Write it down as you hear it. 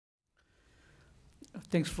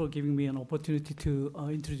Thanks for giving me an opportunity to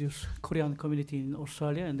introduce Korean community in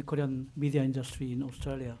Australia and the Korean media industry in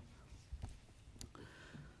Australia.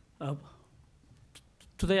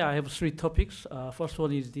 Today I have three topics. First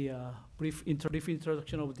one is the brief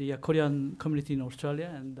introduction of the Korean community in Australia,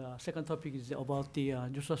 and second topic is about the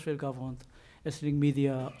New South Wales government ethnic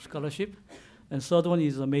media scholarship, and third one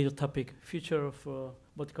is a major topic, future of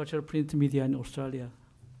multicultural print media in Australia.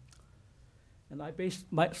 And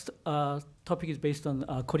my topic is based on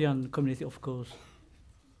Korean community, of course.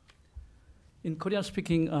 In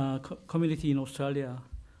Korean-speaking community in Australia,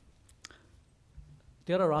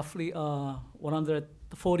 there are roughly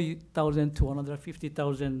 140,000 to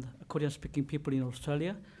 150,000 Korean-speaking people in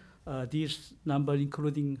Australia. This number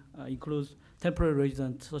includes temporary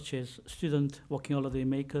residents such as students, working holiday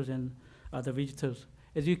makers, and other visitors.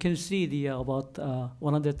 As you can see, the about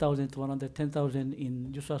 100,000 to 110,000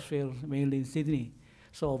 in New South Wales, mainly in Sydney.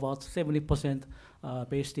 So about 70%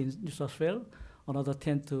 based in New South Wales, another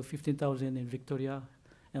 10 to 15,000 in Victoria,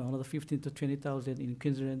 and another 15 to 20,000 in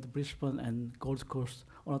Queensland, Brisbane, and Gold Coast,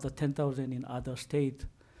 another 10,000 in other states.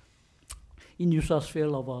 In New South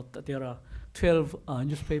Wales, there are 12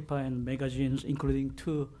 newspaper and magazines, including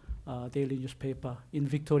 2 daily newspaper. In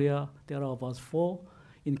Victoria, there are about 4.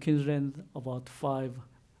 In Queensland, about 5,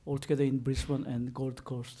 altogether in Brisbane and Gold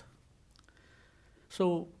Coast.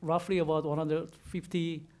 So roughly about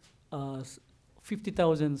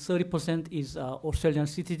 150,000, 30% is Australian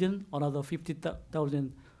citizen, another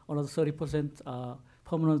 50,000, another 30%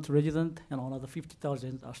 permanent resident, and another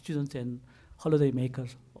 50,000 are students and holiday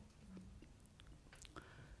makers.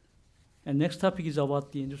 And next topic is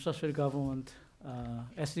about the New South Wales government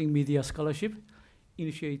ethnic media scholarship,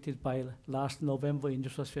 initiated by last November in New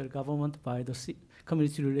South Wales government by the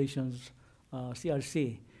Community Relations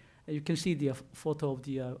CRC. And you can see the photo of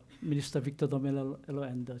the Minister Victor Domelo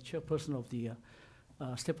and the chairperson of the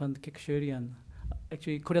Stephen Keksherian.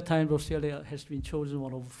 Actually, Korea Times Australia has been chosen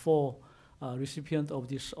one of 4 recipients of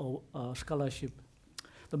this scholarship.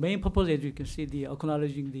 The main purpose, as you can see, the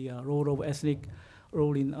acknowledging the role of ethnic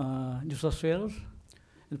role in New South Wales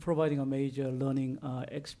and providing a major learning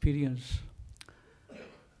experience.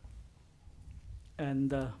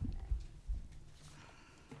 And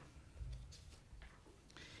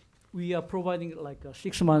we are providing like a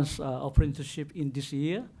 6 months apprenticeship in this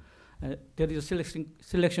year. There is a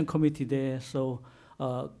selection committee there, so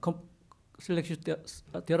there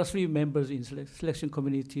are 3 members in selection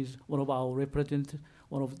committees, one of our representatives,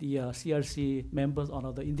 one of the CRC members,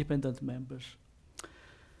 another independent members.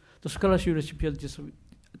 The scholarship recipient is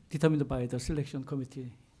determined by the selection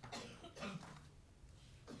committee.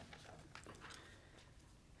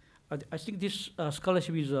 I think this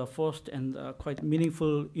scholarship is a first and quite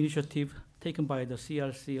meaningful initiative taken by the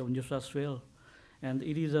CRC of New South Wales, and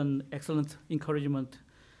it is an excellent encouragement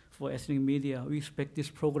for ethnic media. We expect these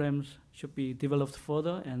programs should be developed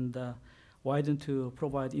further and widened to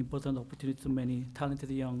provide important opportunity to many talented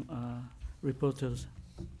young reporters.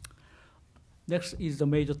 Next is the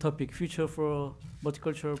major topic, future for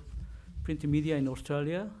multicultural print media in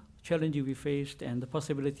Australia, challenges we faced, and the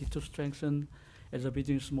possibility to strengthen as a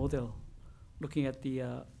business model, looking at the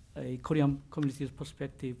Korean community's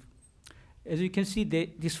perspective. As you can see,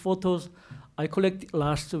 these photos, I collected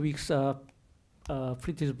last week's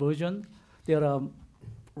printed version. There are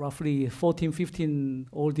roughly 14, 15,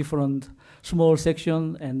 all different small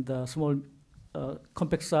section and small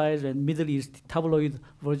compact size, and middle is tabloid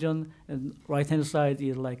version, and right-hand side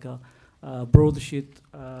is like a broadsheet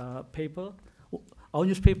paper. Our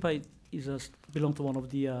newspaper belongs to one of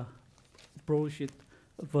the broadsheet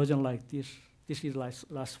version like this. This is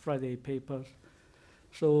last Friday papers.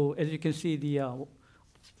 So as you can see, the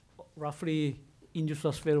roughly in New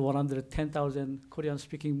South Wales, 110,000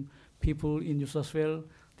 Korean-speaking people in New South Wales.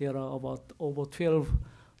 There are about over 12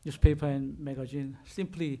 newspaper and magazine.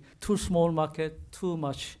 Simply too small market, too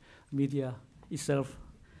much media itself.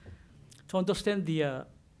 To understand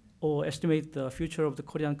or estimate the future of the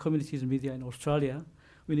Korean community's media in Australia,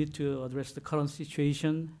 we need to address the current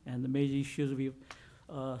situation and the major issues we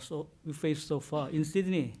faced so far. In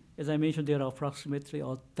Sydney, as I mentioned, there are approximately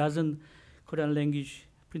a dozen Korean language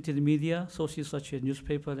printed media sources such as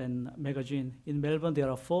newspaper and magazine. In Melbourne, there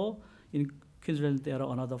are 4. In Queensland, there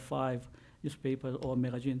are another 5 newspapers or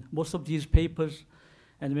magazine. Most of these papers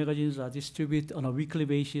and magazines are distributed on a weekly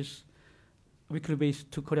basis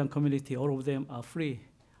to Korean community. All of them are free,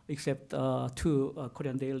 except 2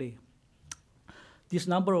 Korean daily. This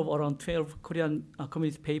number of around 12 Korean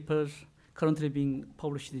community papers currently being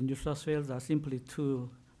published in New South Wales are simply too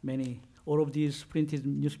many. All of these printed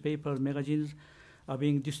newspapers, magazines are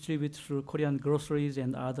being distributed through Korean groceries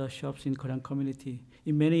and other shops in Korean community.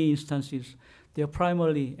 In many instances, they are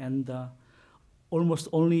primarily and almost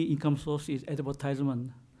only income source is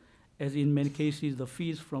advertisement, as in many cases the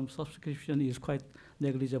fees from subscription is quite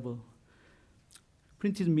negligible.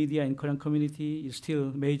 Printed media in Korean community is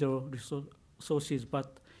still major sources,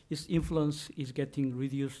 but its influence is getting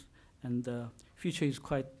reduced, and the future is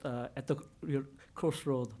quite at the real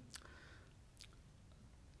crossroad.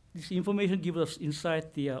 This information gives us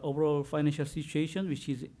insight the overall financial situation, which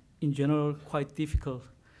is in general quite difficult.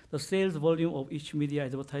 The sales volume of each media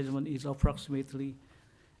advertisement is approximately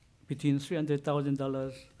between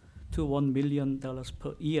 $300,000 to $1 million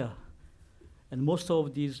per year. And most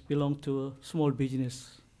of these belong to small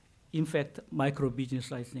business. In fact, micro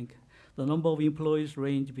business, I think. The number of employees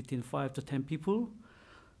range between 5 to 10 people.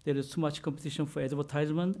 There is too much competition for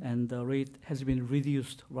advertisement, and the rate has been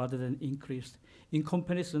reduced rather than increased. In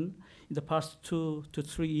comparison, in the past 2 to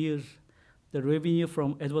 3 years, the revenue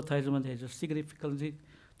from advertisement has significantly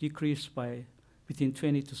decreased by between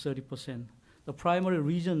 20 to 30%. The primary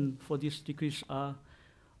reason for this decrease are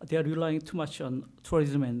they are relying too much on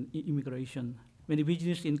tourism and immigration. Many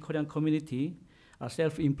businesses in Korean community are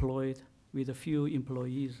self-employed with a few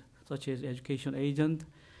employees, such as education agent,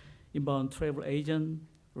 inbound travel agent,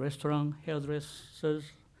 restaurant, hairdressers,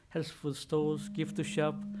 health food stores, gift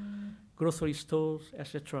shop, grocery stores,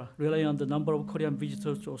 etc., relying on the number of Korean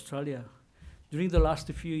visitors to Australia. During the last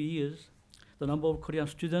few years, the number of Korean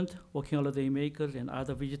students, working holiday makers, and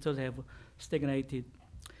other visitors have stagnated.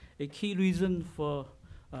 A key reason for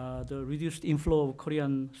the reduced inflow of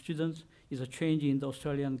Korean students is a change in the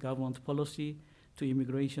Australian government policy to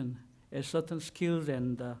immigration, as certain skills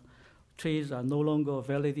and trades are no longer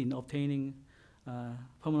valid in obtaining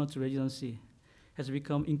permanent residency. Has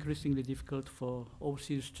become increasingly difficult for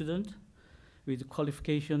overseas students with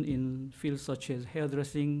qualification in fields such as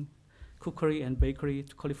hairdressing, cookery, and bakery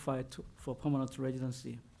to qualify for permanent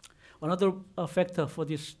residency. Another factor for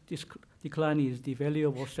this decline is the value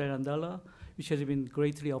of Australian dollar, which has been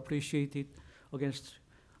greatly appreciated against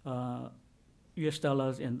US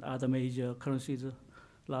dollars and other major currencies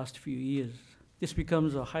last few years. This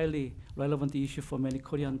becomes a highly relevant issue for many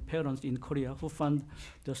Korean parents in Korea who fund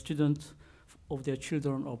the students of their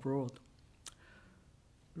children abroad.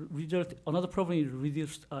 Another problem is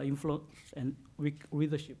reduced influence and weak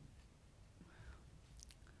readership.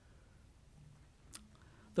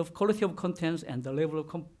 The quality of contents and the level of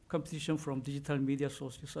competition from digital media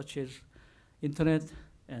sources such as internet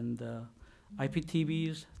and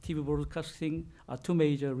IPTVs, TV broadcasting are two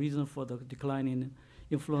major reasons for the decline in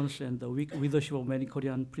influence and the weak readership of many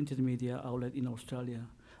Korean printed media outlets in Australia.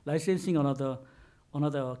 Licensing,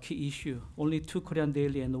 another key issue. Only 2 Korean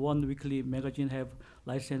daily and 1 weekly magazine have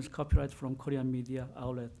licensed copyright from Korean media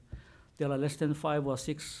outlets. There are less than 5 or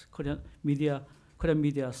 6 Korean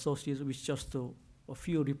media sources with just a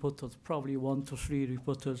few reporters, probably 1 to 3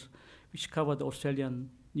 reporters, which cover the Australian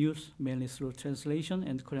news, mainly through translation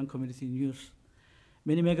and Korean community news.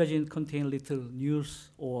 Many magazines contain little news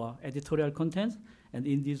or editorial content, and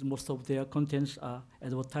in these, most of their contents are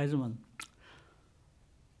advertisement.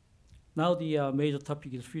 Now the major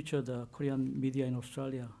topic is future the Korean media in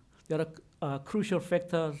Australia. There are crucial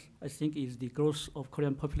factors, I think, is the growth of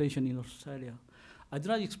Korean population in Australia. I do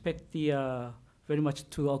not expect the very much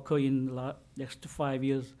to occur in next 5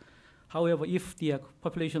 years. However, if the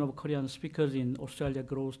population of Korean speakers in Australia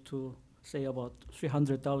grows to, say, about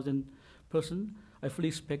 300,000 persons, I fully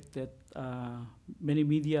expect that many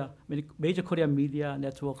major Korean media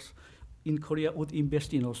networks in Korea would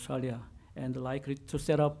invest in Australia and likely to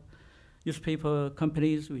set up newspaper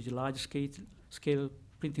companies with large-scale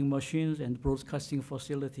printing machines and broadcasting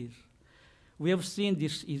facilities. We have seen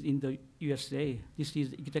this is in the USA. This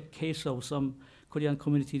is the exact case of some Korean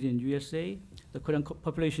communities in USA. The Korean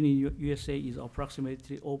population in USA is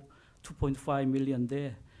approximately 2.5 million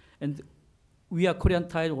there. And we are Korean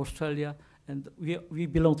Times Australia, and we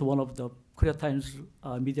belong to one of the Korea Times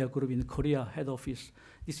media group in Korea head office.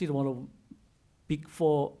 This is one of big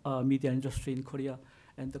 4 media industry in Korea.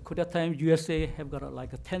 And the Korea Times USA have got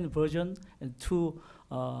like a 10 version and 2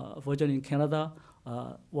 version in Canada,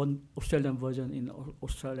 1 Australian version in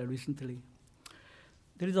Australia recently.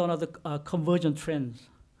 There is another conversion trend.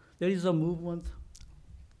 There is a movement.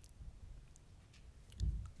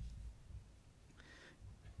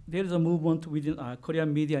 There is a movement within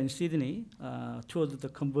Korean media in Sydney towards the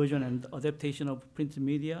conversion and adaptation of print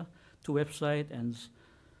media to website and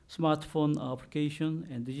smartphone application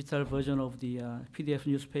and digital version of the PDF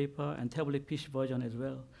newspaper and tablet PC version as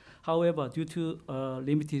well. However, due to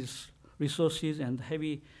limited resources and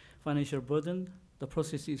heavy financial burden, the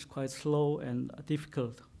process is quite slow and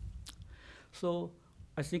difficult. So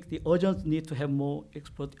I think the urgent need to have more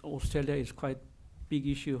expert in Australia is quite big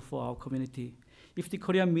issue for our community. If the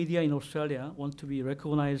Korean media in Australia want to be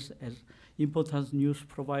recognized as important news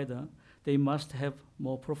provider, they must have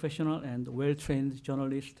more professional and well-trained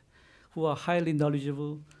journalists who are highly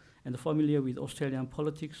knowledgeable and familiar with Australian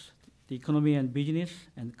politics, the economy and business,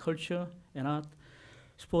 and culture and art,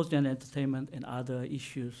 sports and entertainment, and other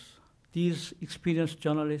issues. These experienced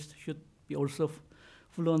journalists should be also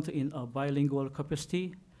fluent in a bilingual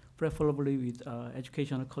capacity, preferably with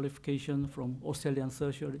educational qualification from Australian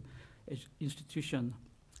tertiary institution.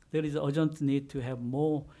 There is an urgent need to have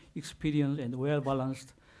more experienced and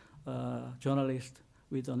well-balanced journalists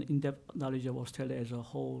with an in-depth knowledge of Australia as a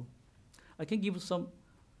whole. I can give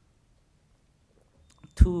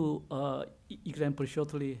two examples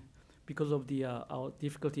shortly because of our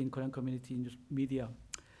difficulty in Korean community in media.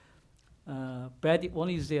 One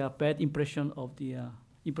is the bad impression of the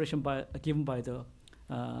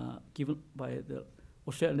given by the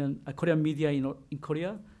Australian Korean media in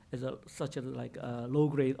Korea as such as like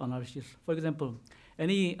low-grade analysis. For example,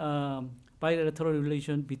 any bilateral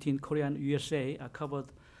relation between Korea and USA are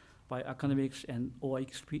covered by academics and or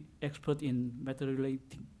expert in matter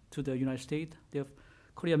relating to the United States. Therefore,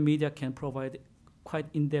 Korean media can provide quite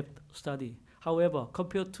in-depth study. However,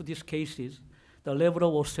 compared to these cases, the level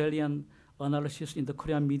of Australian analysis in the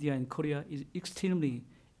Korean media in Korea is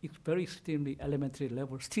very extremely elementary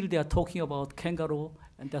level. Still, they are talking about kangaroo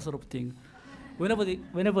and that sort of thing.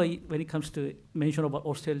 When it comes to mention about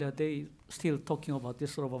Australia, they still talking about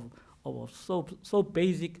this sort of so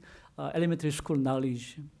basic elementary school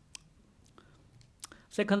knowledge.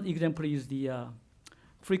 Second example is the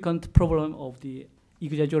frequent problem of the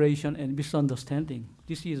exaggeration and misunderstanding.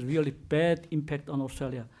 This is really bad impact on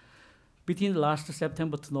Australia. Between last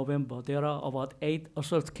September to November, there are about 8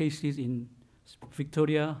 assault cases in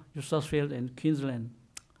Victoria, New South Wales, and Queensland.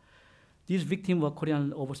 These victims were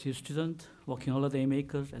Korean overseas students, working holiday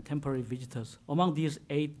makers, and temporary visitors. Among these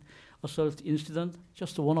 8 assault incidents,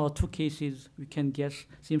 just 1 or 2 cases we can guess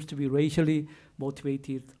seems to be racially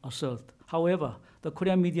motivated assault. However, the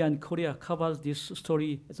Korean media in Korea covers this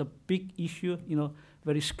story as a big issue in a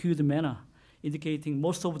very skewed manner, indicating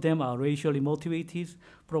most of them are racially motivated,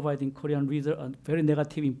 providing Korean reader a very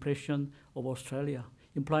negative impression of Australia,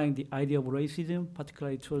 implying the idea of racism,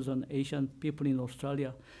 particularly towards Asian people in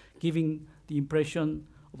Australia, giving the impression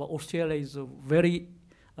of Australia is a very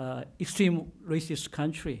extreme racist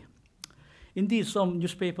country. Indeed, some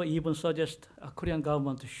newspapers even suggest a Korean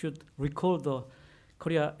government should recall the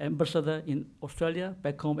Korea ambassador in Australia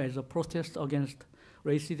back home as a protest against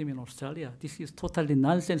racism in Australia. This is totally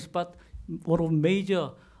nonsense, but one of major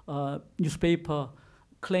newspaper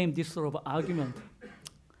claim this sort of argument.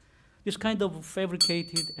 This kind of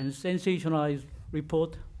fabricated and sensationalized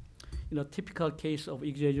report in a typical case of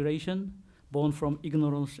exaggeration born from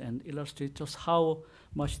ignorance and illustrates just how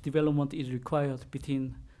much development is required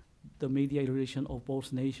between the media relation of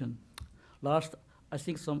both nations. Last, I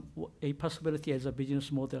think a possibility as a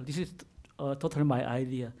business model. This is totally my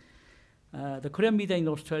idea. The Korean media in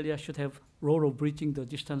Australia should have role of bridging the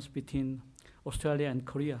distance between Australia and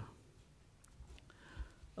Korea.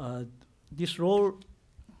 This role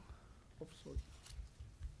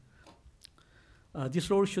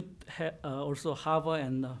should also harbor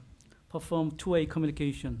and perform two-way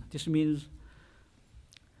communication. This means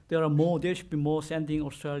there should be more sending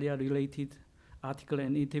Australia-related article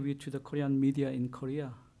and interview to the Korean media in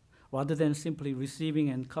Korea, rather than simply receiving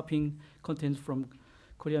and copying content from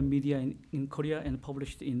Korean media in Korea and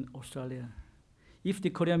published in Australia. If the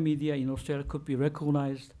Korean media in Australia could be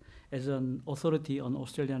recognized as an authority on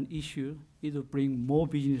Australian issue, it would bring more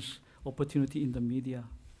business opportunity in the media.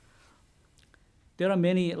 There are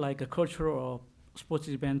many like a cultural or sports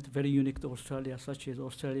event very unique to Australia, such as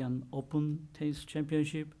Australian Open Tennis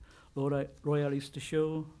Championship, Royal Easter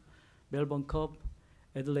Show, Melbourne Cup,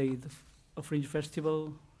 Adelaide Fringe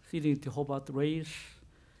Festival, Sydney to Hobart Race,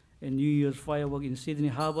 and New Year's firework in Sydney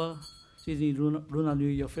Harbour, Sydney Lunar New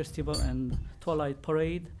Year Festival and Twilight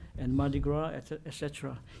Parade, and Mardi Gras,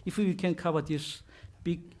 etc. If we can cover this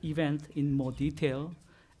big event in more detail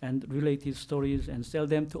and related stories and sell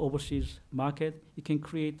them to overseas market, it can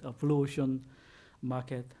create a blue ocean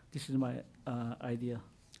market. This is my idea.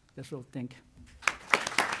 That's all. Thank you.